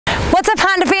What's up,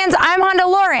 Honda fans? I'm Honda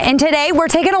Laura, and today we're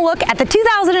taking a look at the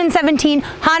 2017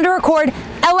 Honda Accord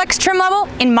LX trim level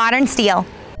in modern steel.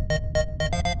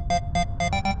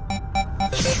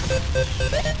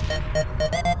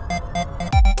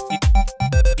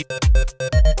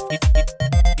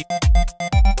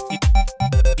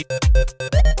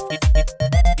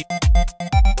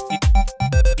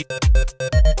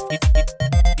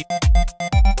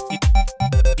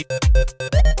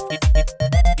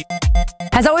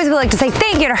 As always, we like to say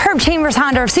thank you to Herb Chambers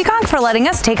Honda of Seacon for letting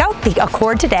us take out the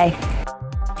Accord today.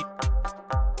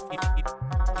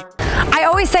 I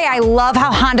always say I love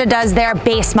how Honda does their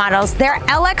base models. Their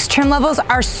LX trim levels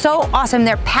are so awesome.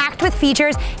 They're packed with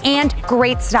features and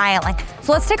great styling.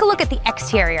 So let's take a look at the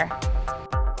exterior.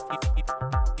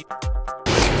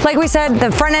 Like we said,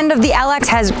 the front end of the LX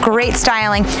has great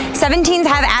styling. 17s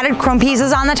have added chrome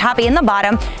pieces on the top and the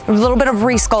bottom, a little bit of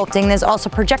resculpting. There's also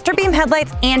projector beam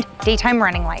headlights and daytime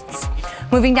running lights.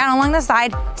 Moving down along the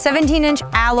side, 17-inch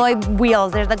alloy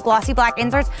wheels. There's the glossy black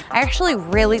inserts. I actually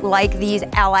really like these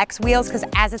LX wheels because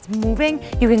as it's moving,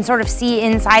 you can sort of see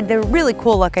inside. They're really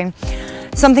cool looking.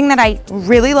 Something that I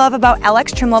really love about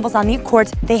LX trim levels on the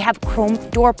Accords, they have chrome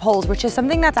door pulls, which is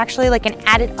something that's actually like an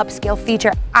added upscale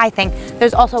feature, I think.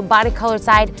 There's also body colored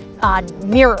side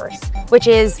mirrors, which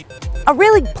is a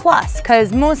really plus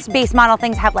because most base model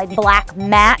things have like black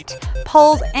matte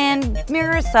pulls and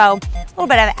mirrors, so a little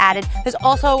bit of added. There's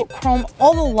also chrome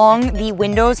all along the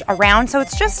windows around, so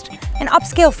it's just an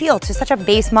upscale feel to such a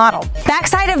base model.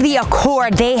 Backside of the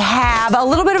Accord, they have a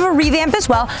little bit of a revamp as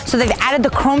well. So they've added the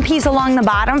chrome piece along the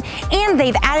bottom, and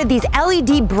they've added these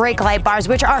LED brake light bars,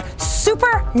 which are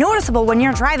super noticeable when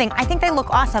you're driving. I think they look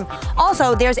awesome.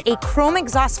 Also, there's a chrome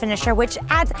exhaust finisher, which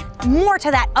adds more to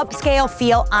that upscale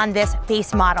feel on this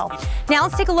base model. Now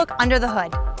let's take a look under the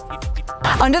hood.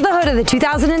 Under the hood of the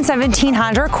 2017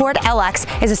 Honda Accord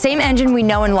LX is the same engine we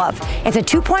know and love. It's a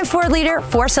 2.4-liter,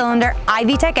 4-cylinder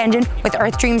iVTEC engine with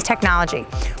Earthdreams technology,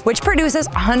 which produces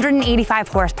 185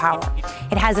 horsepower.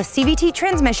 It has a CVT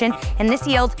transmission, and this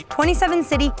yields 27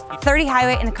 city, 30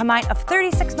 highway, and a combine of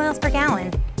 36 miles per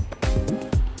gallon.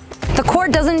 The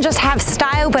Accord doesn't just have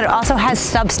style, but it also has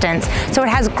substance. So it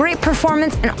has great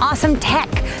performance and awesome tech.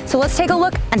 So let's take a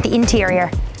look at the interior.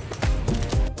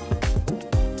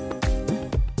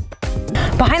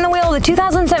 Behind the wheel of the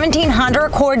 2017 Honda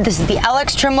Accord, this is the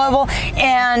LX trim level,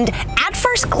 and at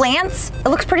first glance, it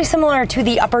looks pretty similar to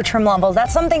the upper trim levels.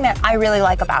 That's something that I really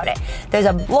like about it. There's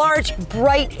a large,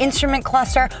 bright instrument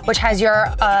cluster, which has your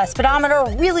speedometer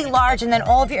really large, and then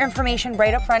all of your information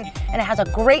right up front, and it has a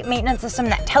great maintenance system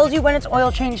that tells you when it's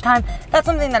oil change time. That's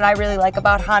something that I really like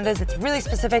about Hondas. It's really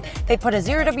specific. They put a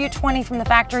 0W20 from the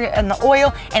factory in the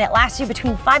oil, and it lasts you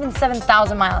between 5,000 and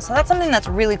 7,000 miles. So that's something that's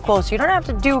really cool. So you don't have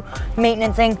to do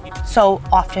maintenance so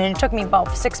often. It took me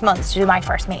about 6 months to do my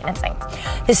first maintenancing.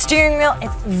 The steering wheel is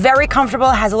very comfortable.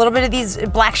 It has a little bit of these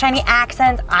black shiny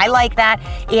accents. I like that.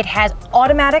 It has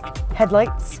automatic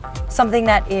headlights, something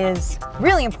that is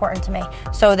really important to me.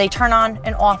 So they turn on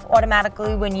and off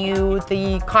automatically when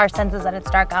the car senses that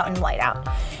it's dark out and light out.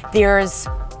 There's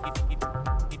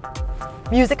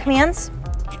music commands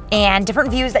and different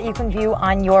views that you can view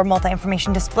on your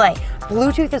multi-information display.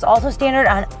 Bluetooth is also standard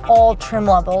on all trim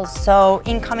levels, so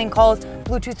incoming calls,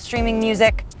 Bluetooth streaming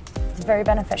music, it's very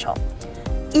beneficial.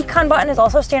 Econ button is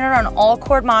also standard on all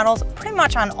Accord models, pretty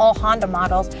much on all Honda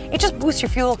models. It just boosts your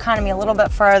fuel economy a little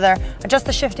bit further, adjust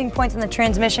the shifting points in the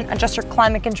transmission, adjust your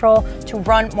climate control to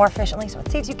run more efficiently, so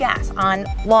it saves you gas on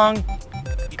long,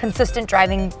 consistent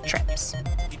driving trips.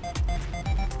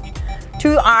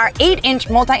 To our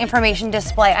 8-inch multi-information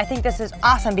display. I think this is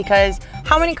awesome because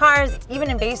how many cars,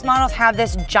 even in base models, have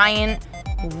this giant,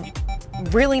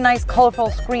 really nice,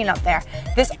 colorful screen up there?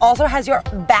 This also has your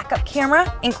backup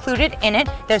camera included in it.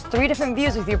 There's 3 different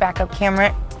views with your backup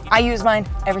camera. I use mine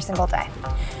every single day.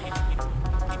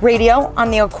 Radio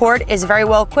on the Accord is very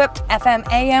well equipped. FM,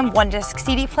 AM, 1-disc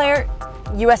CD player,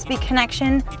 USB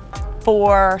connection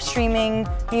for streaming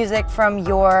music from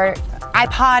your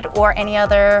iPod or any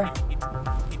other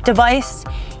device,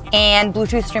 and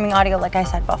Bluetooth streaming audio, like I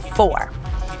said before.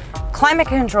 Climate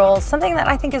controls, something that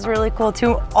I think is really cool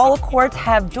too. All Accords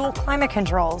have dual climate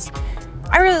controls.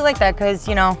 I really like that because,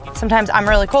 you know, sometimes I'm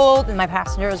really cold and my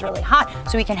passenger is really hot,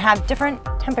 so we can have different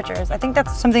temperatures. I think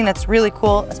that's something that's really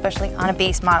cool, especially on a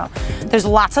base model. There's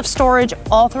lots of storage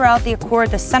all throughout the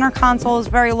Accord. The center console is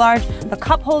very large. The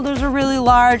cup holders are really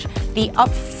large. The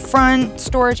up front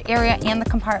storage area and the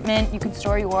compartment, you can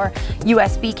store your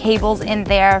USB cables in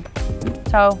there.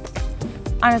 So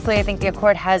honestly, I think the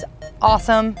Accord has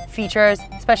awesome features,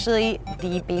 especially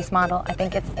the base model. I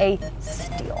think it's a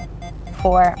steal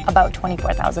for about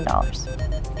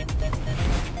 $24,000.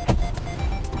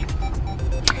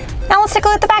 Now let's take a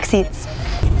look at the back seats.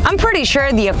 I'm pretty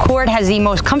sure the Accord has the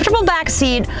most comfortable back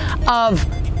seat of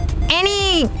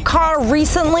any car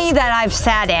recently that I've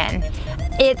sat in.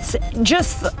 It's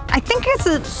just, I think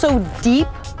it's so deep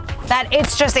that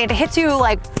it hits you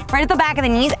like right at the back of the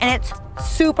knees, and it's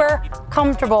super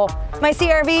comfortable. My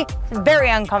CR-V is very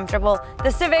uncomfortable.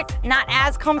 The Civic, not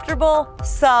as comfortable.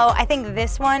 So I think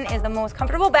this one is the most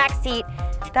comfortable back seat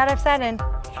that I've sat in.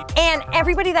 And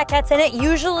everybody that gets in it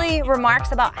usually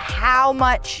remarks about how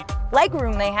much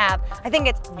legroom they have. I think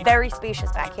it's very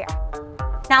spacious back here.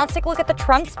 Now let's take a look at the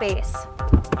trunk space.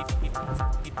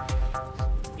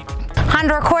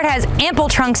 Honda Accord has ample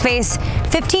trunk space,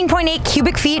 15.8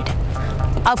 cubic feet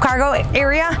of cargo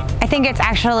area. I think it's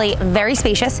actually very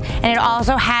spacious, and it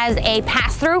also has a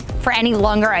pass-through for any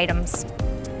longer items.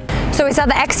 So we saw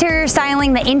the exterior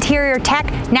styling, the interior tech.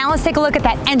 Now let's take a look at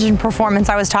that engine performance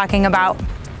I was talking about.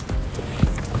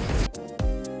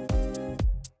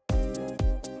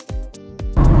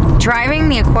 Driving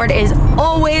the Accord is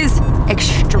always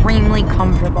extremely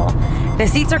comfortable. The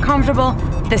seats are comfortable.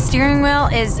 The steering wheel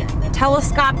is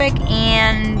telescopic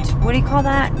and, what do you call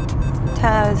that?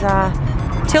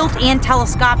 Tilt and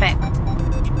telescopic.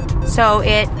 So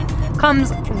it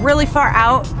comes really far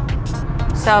out,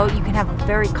 so you can have a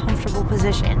very comfortable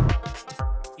position.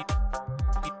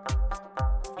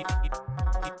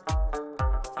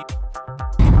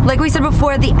 Like we said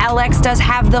before, the LX does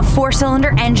have the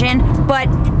 4-cylinder engine, but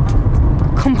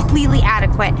completely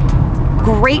adequate.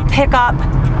 Great pickup.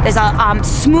 There's a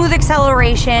smooth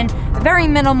acceleration, very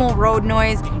minimal road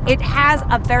noise. It has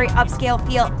a very upscale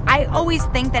feel. I always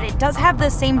think that it does have the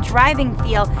same driving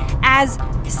feel as,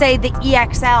 say, the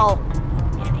EXL.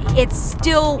 It's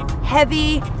still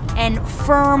heavy and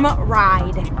firm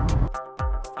ride.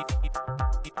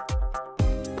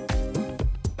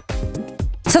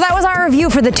 So that was our review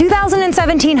for the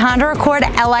 2017 Honda Accord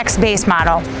LX base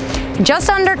model. Just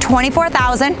under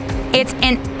 $24,000. It's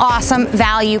an awesome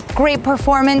value, great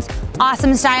performance,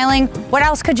 awesome styling. What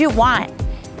else could you want?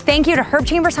 Thank you to Herb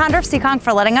Chambers Honda of Seekonk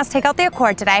for letting us take out the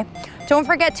Accord today. Don't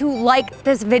forget to like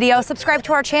this video, subscribe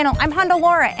to our channel. I'm Honda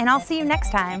Laura, and I'll see you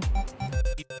next time.